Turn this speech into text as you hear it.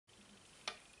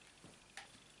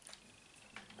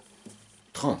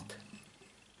30.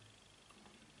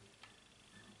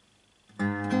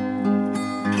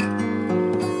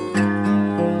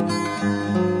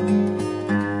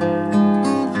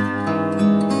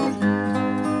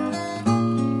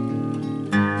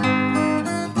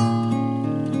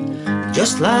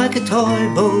 Just like a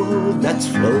toy boat that's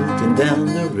floating down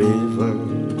the river,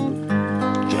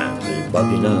 gently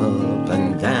bobbing up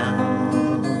and down,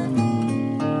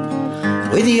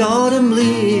 with the autumn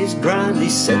leaves brightly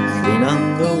settling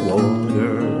on the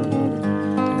water,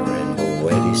 and a rainbow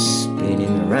eddy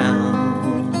spinning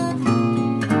round.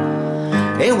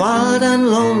 A wild and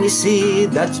lonely sea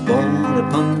that's borne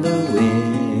upon the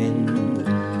wind,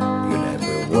 you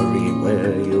never worry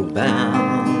where you're bound.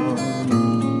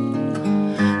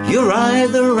 You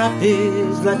ride the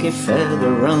rapids like a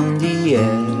feather on the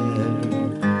air,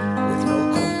 with no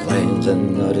complaints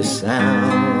and not a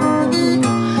sound.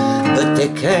 But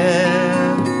take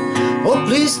care, oh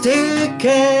please take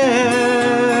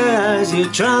care as you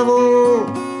travel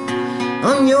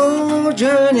on your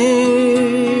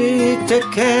journey.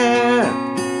 Take care,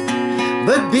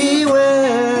 but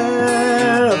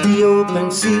beware of the open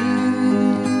sea.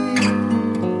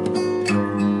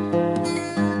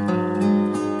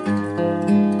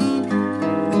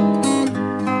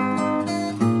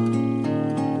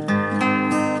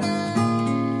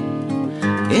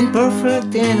 In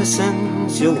perfect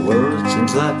innocence, your word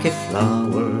seems like a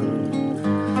flower,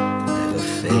 never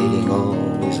fading,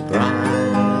 always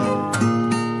bright.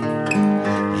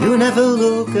 You never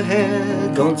look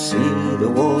ahead, don't see the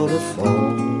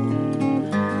waterfall,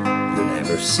 you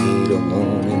never see the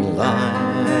morning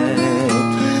light.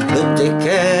 But take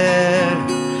care,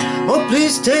 oh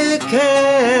please take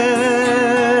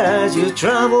care as you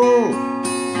travel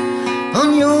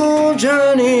on your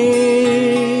journey.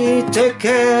 Take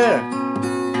care,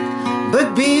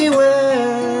 but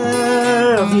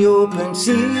beware of the open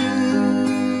sea.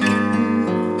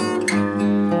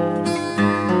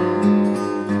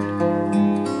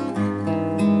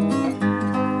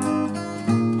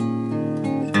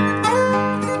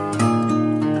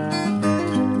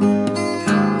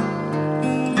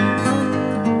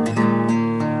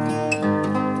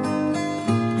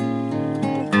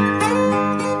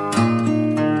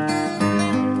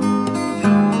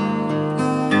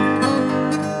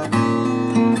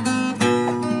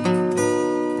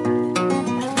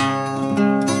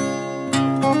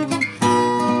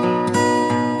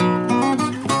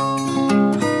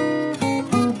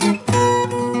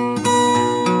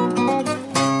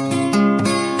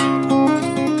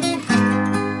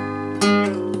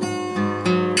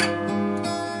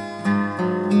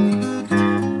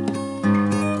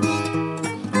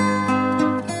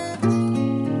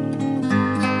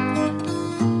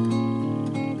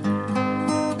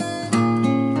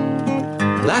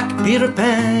 Like Peter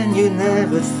Pan, you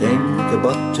never think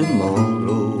about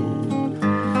tomorrow.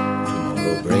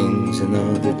 Tomorrow brings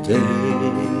another day.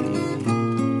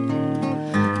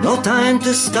 No time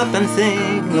to stop and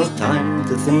think, no time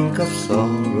to think of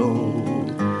sorrow.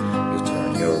 You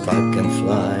turn your back and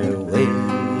fly away.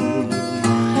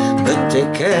 But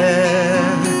take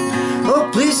care, oh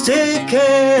please take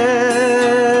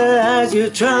care as you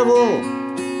travel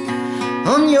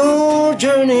on your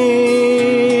journey.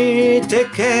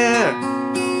 Take care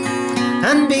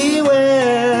and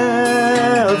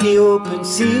beware of the open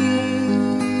sea.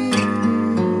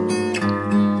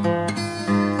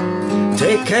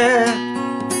 Take care,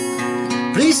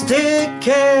 please take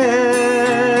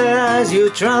care as you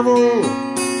travel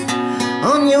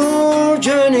on your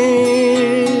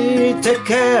journey. Take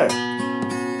care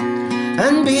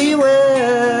and beware